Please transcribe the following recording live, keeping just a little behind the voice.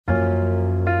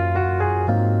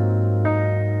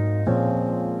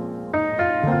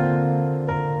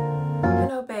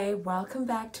welcome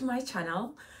back to my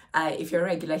channel. If you're a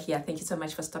regular here, thank you so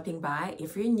much for stopping by.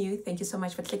 If you're new, thank you so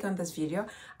much for clicking on this video.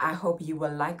 I hope you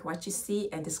will like what you see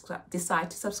and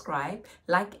decide to subscribe,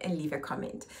 like, and leave a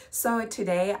comment. So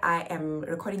today I am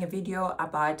recording a video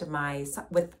about my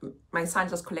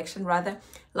sandals collection.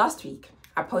 Last week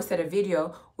I posted a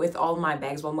video with all my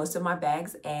bags, well, most of my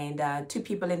bags, and two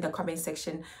people in the comment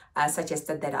section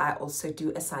suggested that I also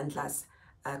do a sandals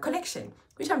collection,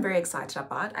 which I'm very excited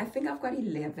about. I think I've got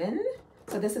 11.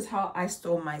 So this is how I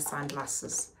store my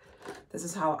sunglasses. This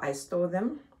is how I store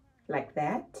them, like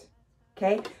that.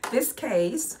 Okay, this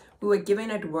case we were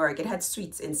given at work. It had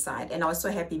sweets inside, and I was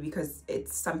so happy because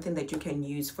it's something that you can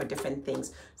use for different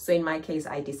things. So in my case,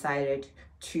 I decided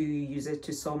to use it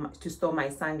to store my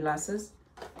sunglasses,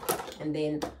 and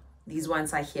then these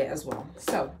ones are here as well.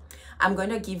 So I'm going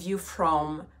to give you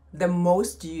from the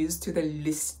most used to the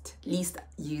least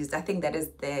used. I think that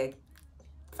is the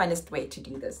funnest way to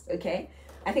do this. Okay,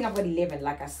 I think I've got 11,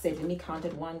 like I said. Let me count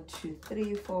it. 1 2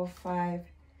 3 4 5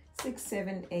 6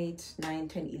 7 8 9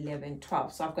 10 11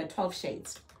 12. So I've got 12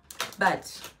 shades.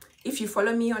 But if you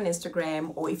follow me on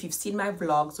Instagram, or if you've seen my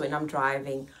vlogs when I'm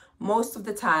driving, most of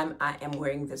the time I am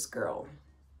wearing this girl.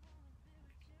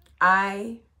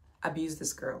 I abuse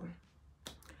this girl.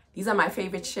 These are my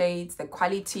favorite shades. The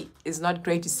quality is not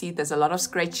great to see. There's a lot of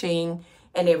scratching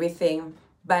and everything,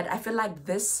 but I feel like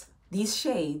these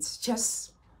shades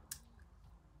just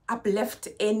uplift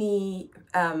any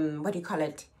what do you call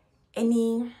it,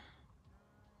 any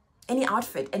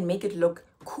outfit, and make it look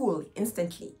cool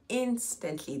instantly.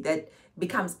 That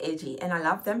becomes edgy, and I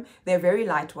love them. They're very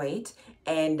lightweight,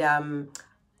 and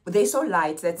they're so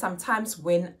light that sometimes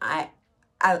when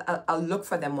I'll look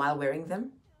for them while wearing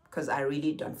them, because I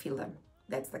really don't feel them.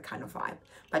 That's the kind of vibe.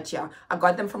 But yeah, I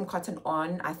got them from Cotton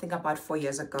On, I think about 4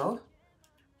 years ago.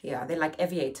 Yeah, they're like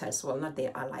aviators. Well, not they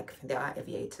are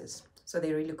aviators. So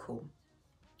they're really cool.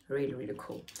 Really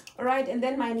cool. All right, and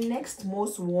then my next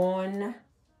most worn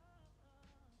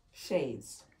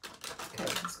shades. Okay,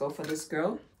 let's go for this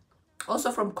girl.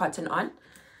 Also from Cotton On.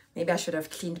 Maybe I should have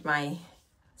cleaned my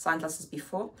sunglasses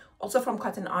before. Also from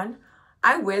Cotton On.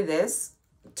 I wear this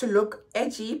to look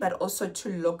edgy, but also to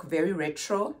look very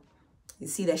retro. You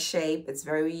see the shape, it's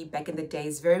very back in the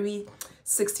days, very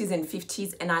 60s and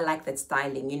 50s, and I like that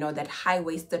styling, you know, that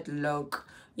high-waisted look,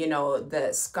 you know,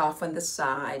 the scarf on the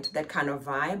side, that kind of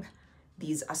vibe.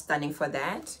 These are stunning for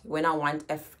that. When I want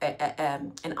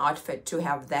an outfit to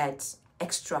have that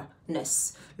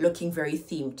extra-ness, looking very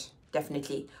themed,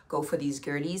 definitely go for these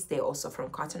girlies. They're also from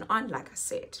Cotton On, like I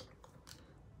said,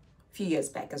 a few years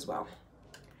back as well.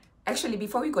 Actually,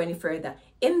 before we go any further,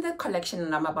 in the collection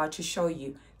that I'm about to show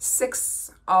you,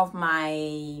 6 of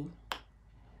my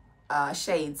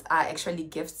shades are actually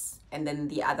gifts, and then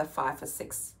the other 5 or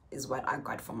 6 is what I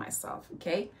got for myself.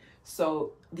 Okay,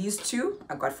 so these 2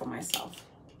 I got for myself.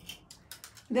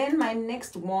 Then my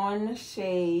next one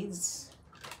shades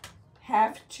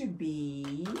have to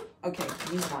be, okay,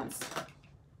 these ones.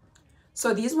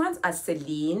 So these ones are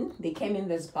Celine. They came in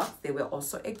this box. They were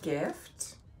also a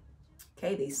gift.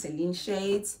 Okay, these Celine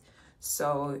shades,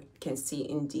 so you can see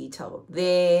in detail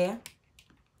there.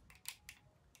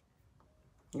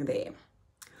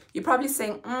 You're probably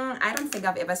saying, I don't think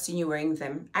I've ever seen you wearing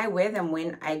them. I wear them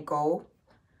when I go,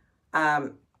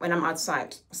 when I'm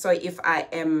outside. So if I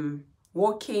am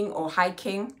walking or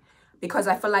hiking, because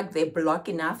I feel like they block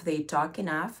enough, they're dark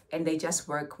enough, and they just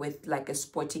work with like a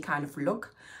sporty kind of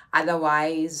look.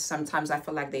 Otherwise, sometimes I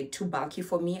feel like they're too bulky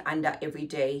for me under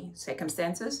everyday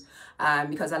circumstances,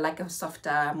 because I like a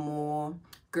softer, more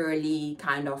girly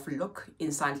kind of look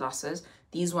in sunglasses.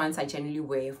 These ones I generally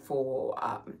wear for,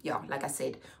 yeah, like I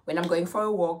said, when I'm going for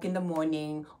a walk in the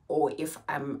morning, or if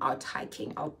I'm out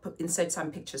hiking. I'll insert some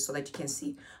pictures so that you can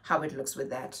see how it looks with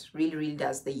that. Really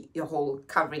does the whole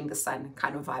covering the sun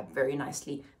kind of vibe very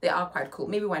nicely. They are quite cool.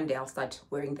 Maybe one day I'll start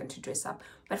wearing them to dress up.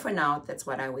 But for now, that's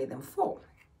what I wear them for.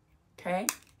 Okay.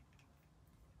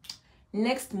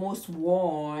 Next most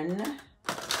worn.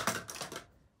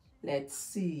 Let's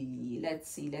see.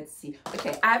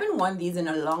 Okay, I haven't worn these in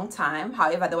a long time.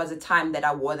 However, there was a time that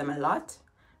I wore them a lot.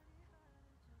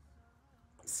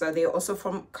 So they're also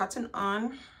from Cotton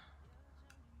On.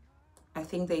 I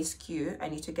think they skew. I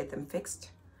need to get them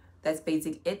fixed. That's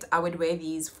basically it. I would wear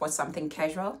these for something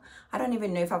casual. I don't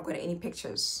even know if I've got any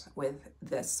pictures with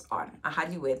this on. I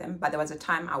hardly wear them, but there was a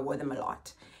time I wore them a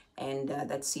lot. And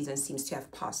that season seems to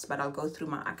have passed. But I'll go through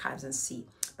my archives and see.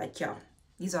 But yeah.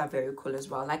 These are very cool as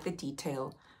well. I like the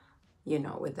detail, you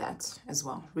know, with that as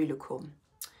well. Really cool.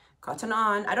 Cotton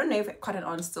On. I don't know if Cotton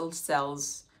On still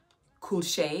sells cool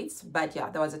shades, but yeah,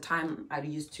 there was a time I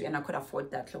used to, and I could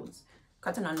afford that clothes.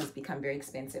 Cotton On has become very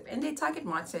expensive, and their target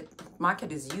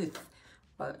market is youth.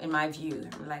 Well, in my view,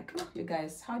 I'm like, oh, you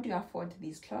guys, how do you afford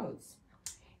these clothes?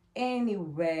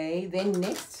 Anyway, then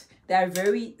next, they are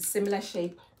very similar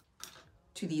shape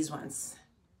to these ones.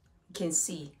 You can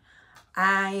see.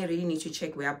 I really need to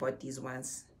check where I bought these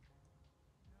ones.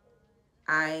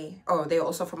 Oh, they're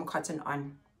also from Cotton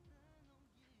On.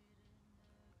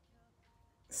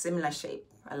 Similar shape.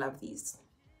 I love these.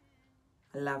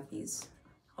 I love these.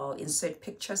 I'll insert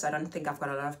pictures. I don't think I've got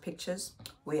a lot of pictures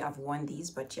where I've worn these,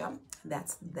 but yeah,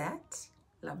 that's that.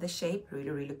 Love the shape. Really,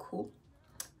 really cool.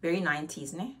 Very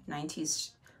 90s, ne?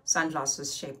 90s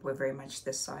sunglasses shape were very much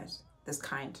this size, this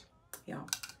kind. Yeah.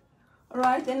 All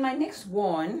right, then my next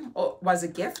one was a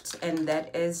gift, and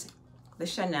that is the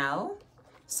Chanel.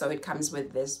 So it comes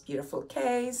with this beautiful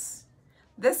case.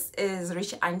 This is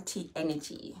Rich Auntie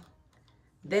Energy.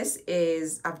 This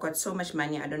is, I've got so much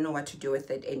money, I don't know what to do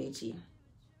with it energy.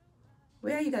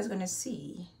 Where are you guys gonna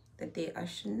see that they are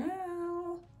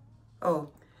Chanel? Oh,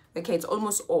 okay, it's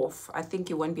almost off. I think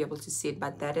you won't be able to see it,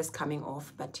 but that is coming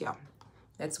off. But yeah,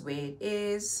 that's where it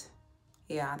is.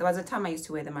 Yeah, there was a time I used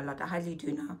to wear them a lot. I hardly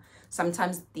do now.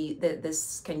 Sometimes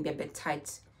this can be a bit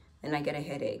tight and I get a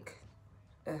headache.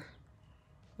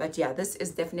 But yeah, this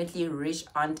is definitely Rich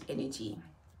Aunt Energy.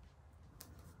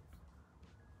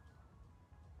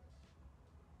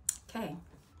 Okay.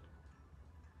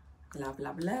 Love,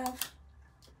 love, love.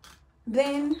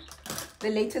 Then the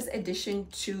latest addition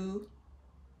to,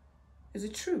 is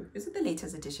it true? Is it the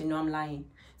latest edition? No, I'm lying.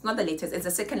 It's not the latest. It's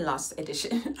the second last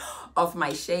edition of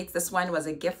my shades. This one was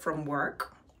a gift from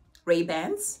work.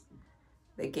 Raybans.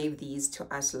 They gave these to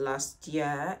us last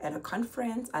year at a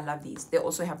conference. I love these. They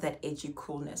also have that edgy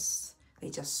coolness. They're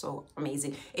just so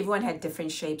amazing. Everyone had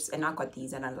different shapes, and I got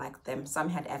these and I like them. Some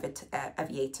had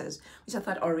aviators, which I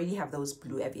thought I already have those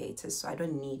blue aviators, so I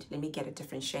don't need, let me get a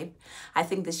different shape. I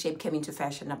think this shape came into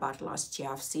fashion about last year.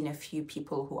 I've seen a few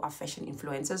people who are fashion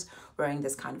influencers wearing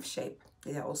this kind of shape.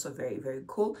 They're also very, very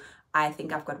cool. I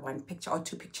think I've got one picture or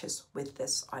two pictures with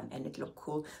this on, and it looked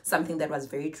cool. Something that was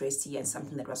very dressy and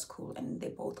something that was cool, and they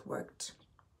both worked.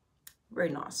 Very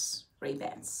nice.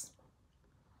 Ray-Bans.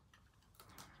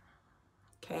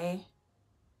 Okay.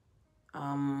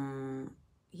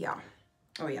 Yeah.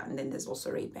 Oh yeah, and then there's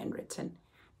also Rayban written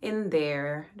in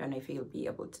there. I don't know if you'll be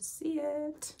able to see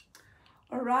it.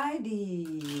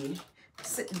 Alrighty.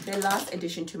 So the last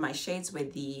addition to my shades were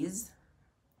these.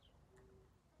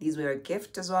 These were a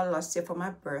gift as well last year for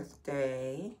my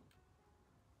birthday.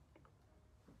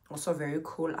 Also very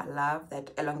cool. I love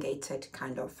that elongated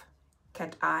kind of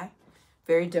cat eye.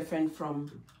 Very different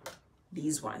from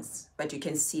these ones, but you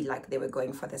can see like they were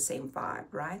going for the same vibe,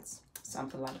 right?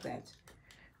 Something like that.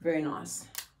 Very nice.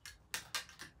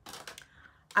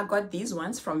 I got these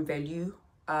ones from Value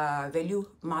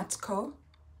Martco.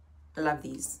 I love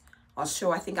these. I'll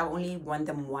show. I think I only worn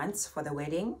them once for the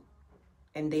wedding,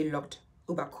 and they looked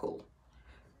uber cool.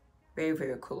 Very,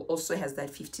 very cool. Also has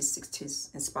that 50s,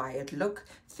 60s inspired look.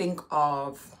 Think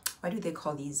of, what do they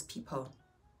call these people?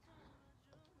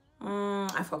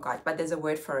 I forgot, but there's a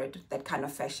word for it, that kind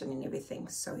of fashion and everything.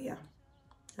 So yeah,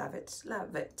 love it,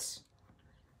 love it.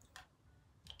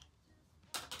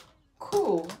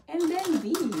 Cool. And then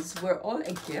these were all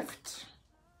a gift.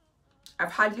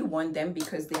 I've hardly worn them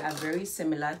because they are very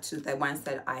similar to the ones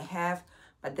that I have,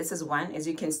 but this is one. As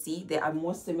you can see, they are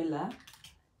more similar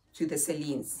to the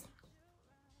Celines.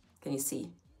 Can you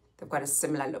see? They've got a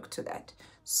similar look to that.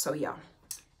 So yeah.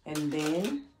 And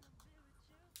then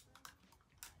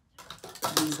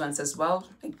these ones as well,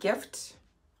 a gift,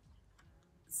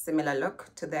 similar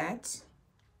look to that.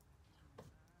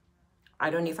 I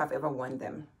don't know if I've ever worn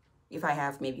them. If I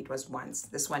have, maybe it was once.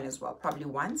 This one as well, probably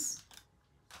once.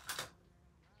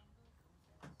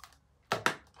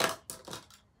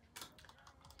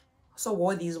 So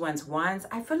wore these ones once.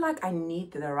 I feel like I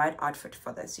need the right outfit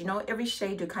for this. You know, every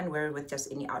shade you can't wear it with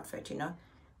just any outfit, you know.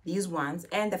 These ones,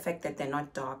 and the fact that they're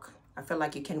not dark, I feel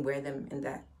like you can wear them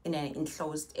in an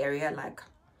enclosed area, like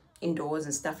indoors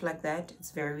and stuff like that.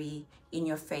 It's very in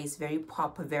your face, very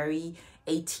pop, very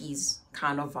 80s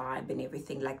kind of vibe and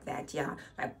everything like that. Yeah,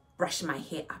 like brush my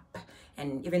hair up,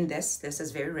 and even this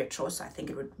is very retro, so I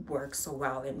think it would work so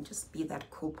well and just be that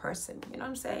cool person, you know what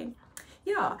I'm saying?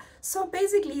 Yeah, so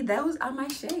basically those are my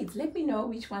shades. Let me know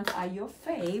which ones are your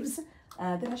faves.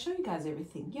 Did I show you guys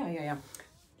everything? Yeah.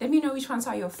 Let me know which ones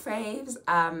are your faves.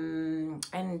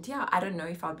 And yeah, I don't know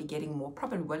if I'll be getting more.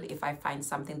 Probably will if I find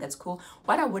something that's cool.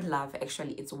 What I would love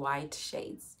actually is white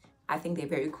shades. I think they're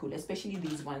very cool, especially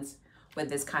these ones with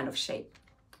this kind of shape.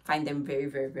 find them very,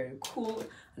 very, very cool.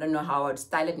 I don't know how I'd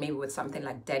style it, maybe with something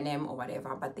like denim or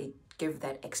whatever, but they give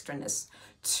that extraness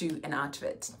to an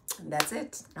outfit. And that's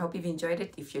it. I hope you've enjoyed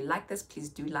it. If you like this, please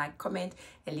do like, comment,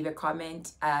 and leave a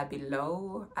comment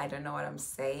below. I don't know what I'm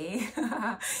saying.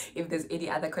 If there's any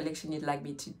other collection you'd like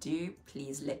me to do,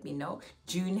 please let me know.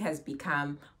 June has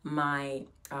become my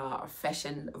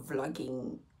fashion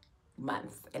vlogging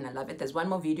month, and I love it. There's one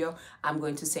more video I'm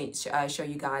going to show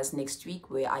you guys next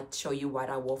week, where I show you what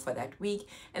I wore for that week,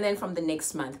 and then from the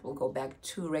next month we'll go back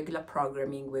to regular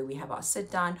programming, where we have our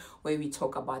sit down, where we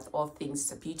talk about all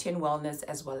things beauty and wellness,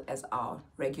 as well as our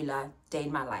regular day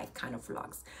in my life kind of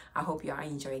vlogs. I hope you are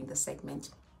enjoying this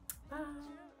segment. Bye.